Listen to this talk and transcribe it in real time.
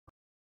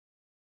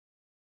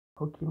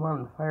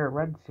Pokemon Fire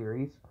Red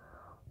series,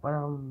 but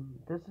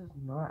this is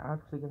not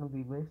actually gonna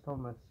be based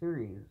on the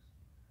series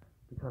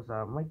because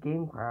my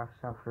game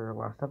crashed after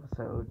last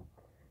episode,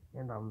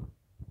 and I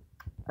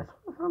sort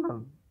of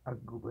found a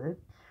glitch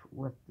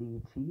with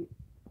the cheat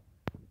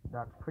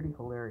that's pretty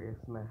hilarious,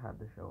 and I had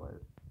to show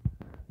it.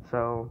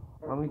 So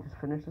let me just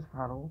finish this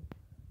battle.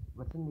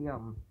 What's in the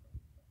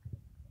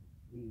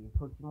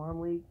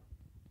Pokemon League?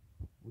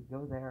 We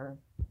go there,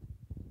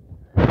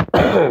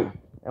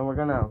 and we're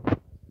gonna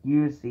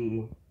use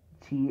the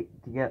cheat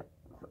to get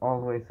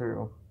all the way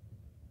through.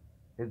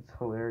 It's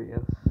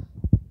hilarious.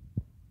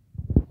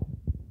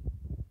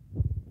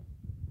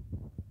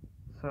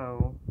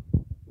 So,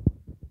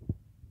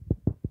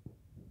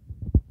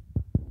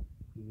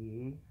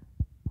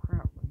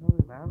 crap,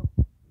 another battle?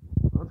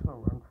 Let's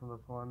go run from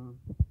this one.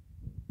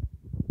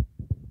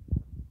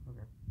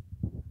 Okay,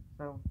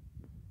 so,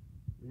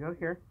 we go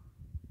here,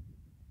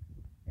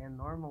 and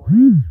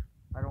normally,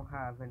 I don't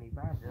have any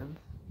badges,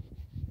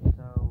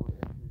 so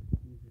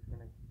he's just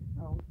gonna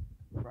kick out,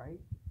 right?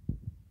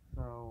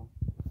 So,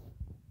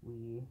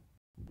 we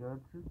go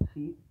to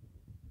cheat,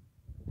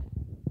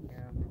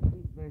 and the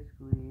cheat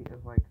basically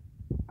is like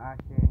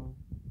acting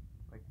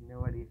like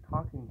nobody's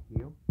talking to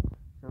you.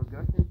 So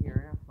go through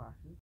here and it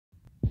flashes.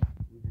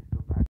 You just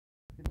go back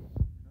to the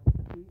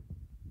cheat.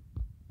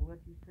 We'll let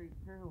you straight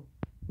through.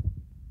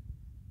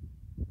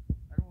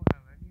 I don't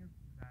have any of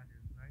the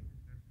badges, and I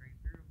just go straight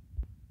through.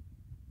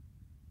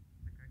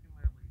 Like I can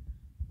literally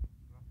just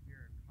go up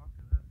here and talk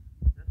to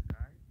this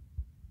guy.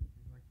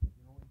 He's like, you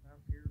can only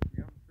pass here if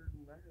you have a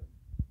certain badge.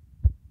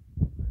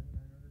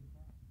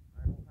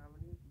 I don't have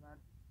any of that.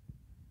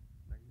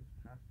 I just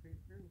pass straight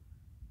through.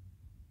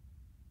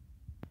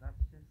 That's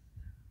just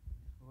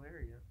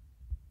hilarious.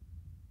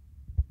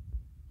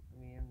 I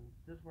mean,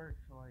 this works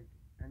for like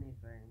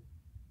anything.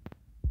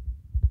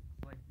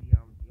 It's like the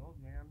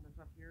old man that's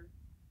up here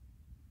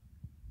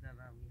that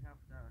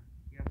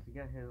he has to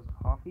get his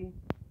coffee.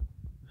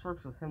 This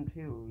works with him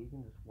too. You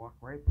can just walk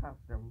right past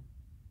him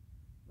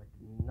like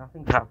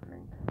nothing's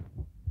happening,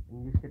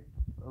 and you just get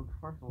Oak's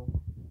parcel.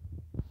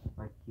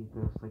 Like he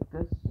goes like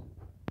this.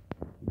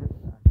 He just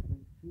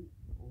actually cheat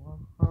walk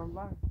on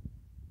by.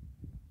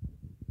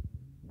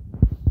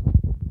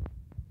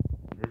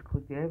 You just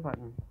click the A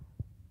button.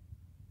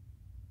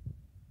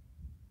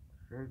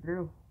 Straight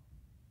through.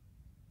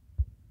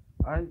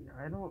 I'm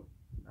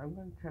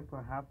gonna check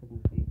what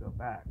happens if you go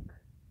back.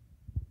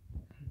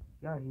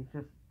 Yeah, he's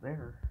just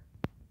there.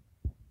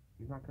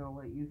 He's not gonna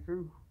let you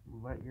through,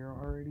 but you're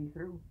already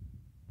through.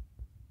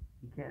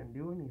 You can't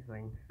do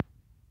anything.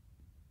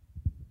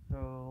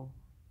 So,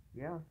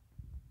 yeah.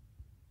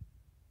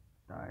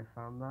 I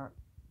found that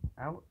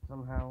out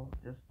somehow,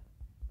 just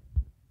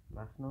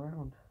messing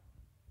around.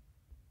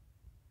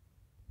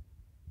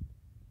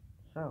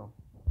 So,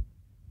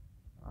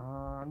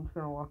 I'm just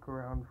gonna walk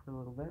around for a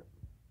little bit.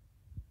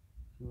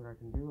 See what I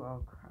can do.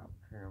 Oh crap,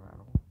 trainer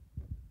battle.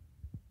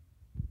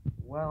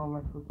 Well,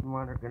 my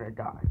Pokemon are gonna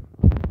die.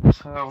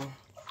 So,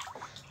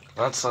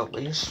 let's at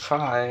least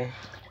try.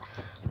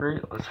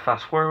 Right, let's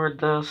fast forward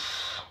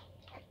this.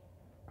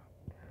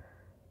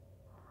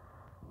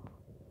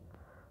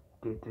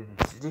 By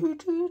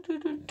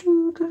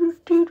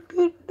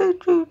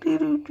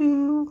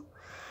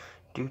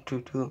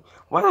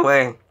the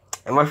way,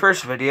 in my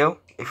first video,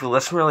 if you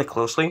listen really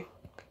closely,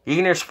 you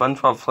can hear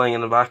SpongeBob playing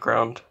in the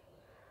background.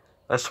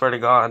 I swear to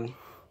God.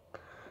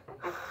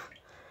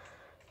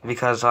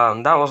 Because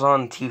that was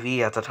on TV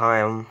at the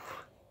time,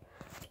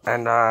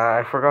 and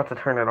I forgot to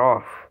turn it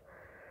off.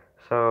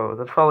 So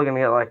that's probably gonna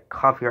get like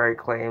copyright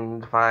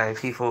claimed by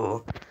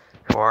people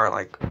who are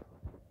like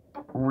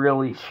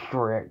really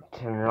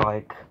strict and they're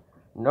like,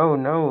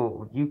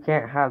 no, you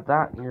can't have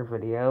that in your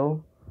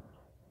video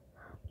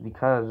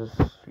because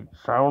it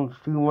sounds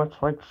too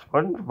much like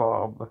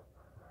SpongeBob.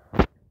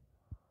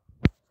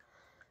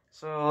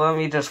 So let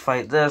me just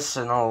fight this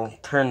and I'll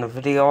turn the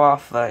video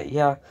off. But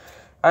yeah,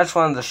 I just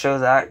wanted to show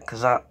that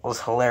because that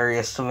was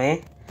hilarious to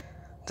me.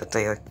 That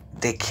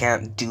they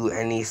can't do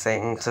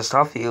anything to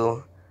stop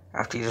you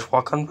after you just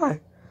walk on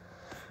by.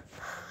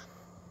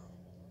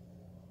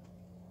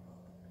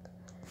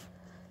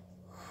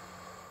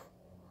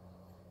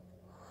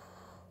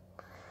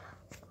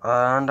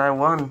 And I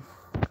won.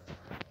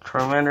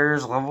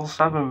 Charmander's level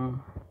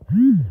 7.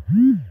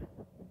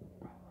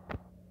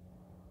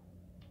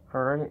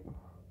 Alright.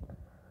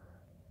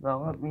 Now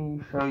let me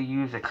show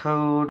you the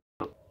code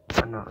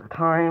another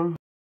time.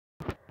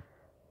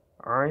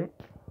 Alright.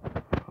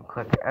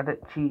 Click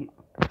edit cheat.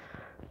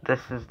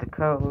 This is the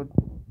code.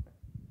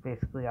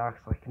 Basically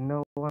acts like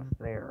no one's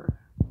there.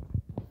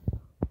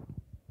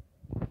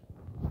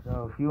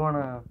 So if you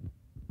wanna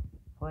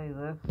play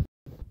this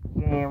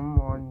game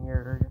on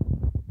your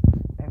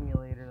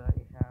emulator that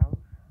you have,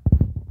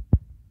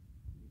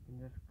 you can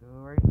just go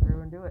right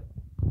through and do it.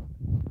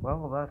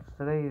 Well, that's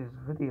today's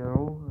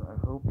video. I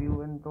hope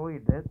you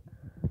enjoyed it.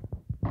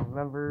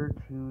 Remember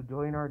to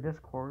join our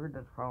Discord,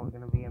 that's probably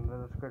going to be in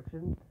the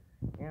description,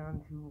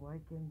 and to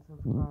like and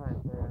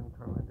subscribe and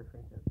Charmander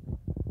Trinket.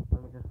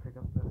 Let me just pick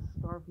up this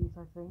star piece,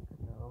 I think.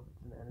 No,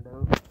 it's an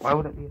endo. Why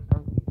would it be a star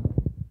piece?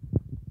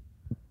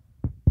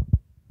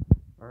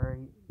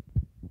 Alright.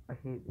 I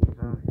hate these.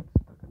 I get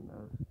stuck in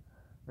those.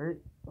 Alright,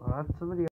 well, that's the video.